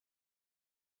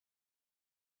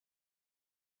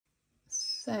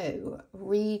So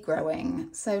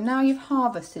regrowing. So now you've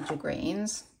harvested your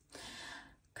greens.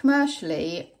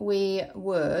 Commercially, we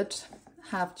would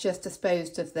have just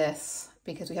disposed of this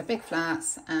because we have big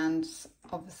flats, and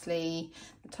obviously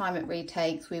the time it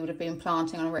retakes, we would have been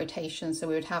planting on a rotation, so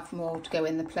we would have more to go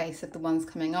in the place of the ones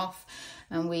coming off.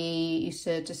 And we used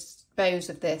to dispose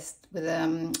of this with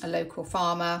a local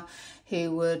farmer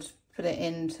who would put it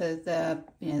into the,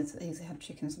 you know, he had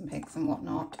chickens and pigs and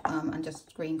whatnot, and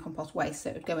just green compost waste, so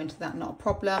it would go into that, not a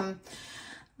problem.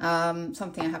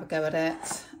 Something I have a go at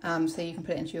it. So you can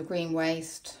put it into your green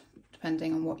waste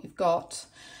depending on what you've got.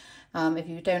 If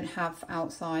you don't have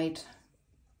outside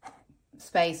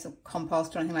space or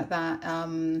compost or anything like that,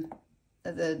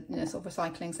 the sort of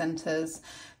recycling centres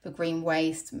for green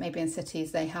waste, maybe in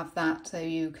cities they have that, so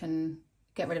you can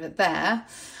get rid of it there.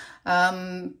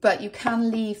 But you can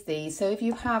leave these. So if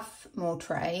you have more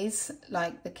trays,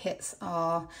 like the kits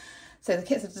are, so the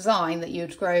kits are designed that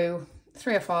you'd grow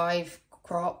 3 or 5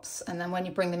 crops, and then when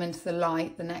you bring them into the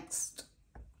light, the next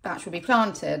batch will be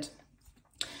planted.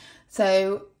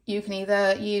 So you can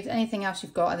either use anything else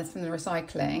you've got, and it's from the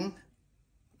recycling,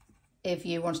 if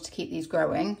you wanted to keep these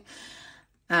growing,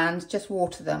 and just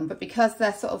water them. But because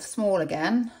they're sort of small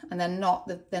again, and they're not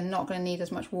going to need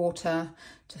as much water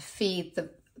to feed the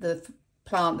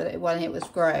plant that when it was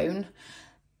grown,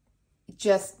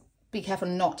 just be careful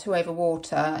not to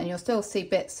overwater, and you'll still see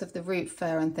bits of the root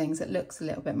fur and things. It looks a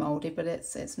little bit mouldy, but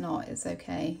it's not, it's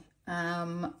okay.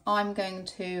 I'm going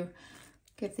to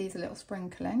give these a little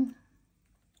sprinkling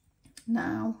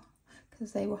now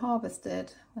because they were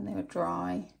harvested when they were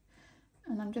dry,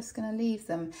 and I'm just going to leave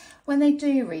them. When they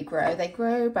do regrow, they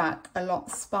grow back a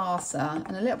lot sparser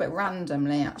and a little bit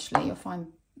randomly. Actually, you'll find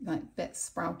like bits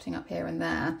sprouting up here and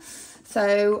there.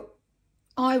 So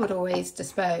I would always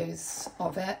dispose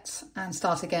of it and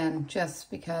start again, just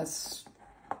because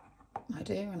I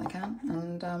do and I can,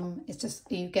 and it's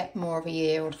just, you get more of a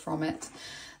yield from it.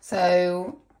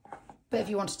 So, but if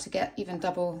you wanted to get even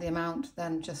double the amount,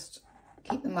 then just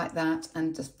keep them like that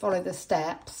and just follow the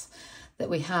steps that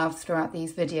we have throughout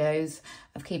these videos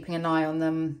of keeping an eye on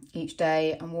them each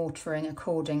day and watering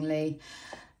accordingly.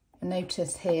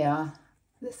 Notice here,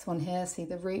 this one here, see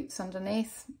the roots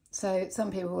underneath? So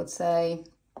some people would say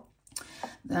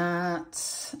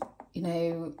that, you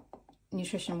know,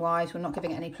 nutrition wise, we're not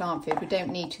giving it any plant food. We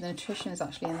don't need to. The nutrition is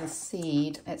actually in the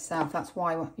seed itself. That's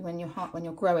why when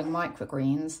you're growing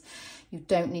microgreens, you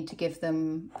don't need to give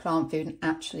them plant food, and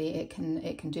actually it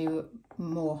can do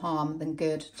more harm than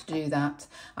good to do that.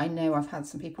 I know I've had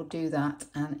some people do that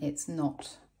and it's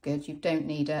not good. You don't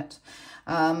need it.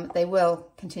 They will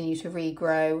continue to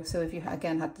regrow. So if you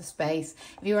again had the space,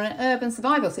 if you're in an urban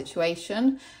survival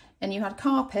situation and you had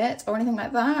carpet or anything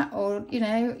like that, or you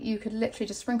know, you could literally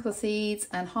just sprinkle the seeds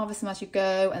and harvest them as you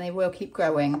go, and they will keep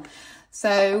growing.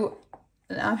 So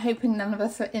I'm hoping none of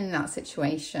us are in that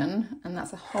situation, and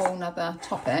that's a whole nother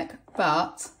topic,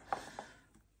 but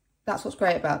that's what's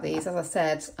great about these. As I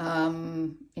said,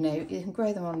 you know, you can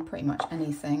grow them on pretty much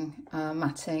anything.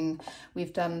 Matting,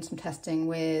 we've done some testing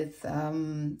with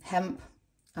hemp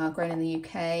grown in the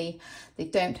UK. They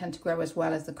don't tend to grow as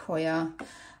well as the coir.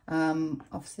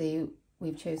 Obviously,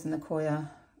 we've chosen the coir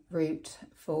route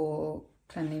for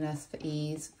cleanliness, for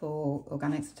ease, for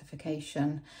organic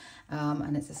certification,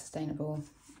 and it's a sustainable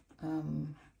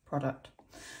product.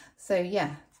 So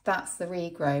yeah, that's the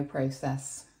regrow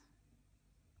process.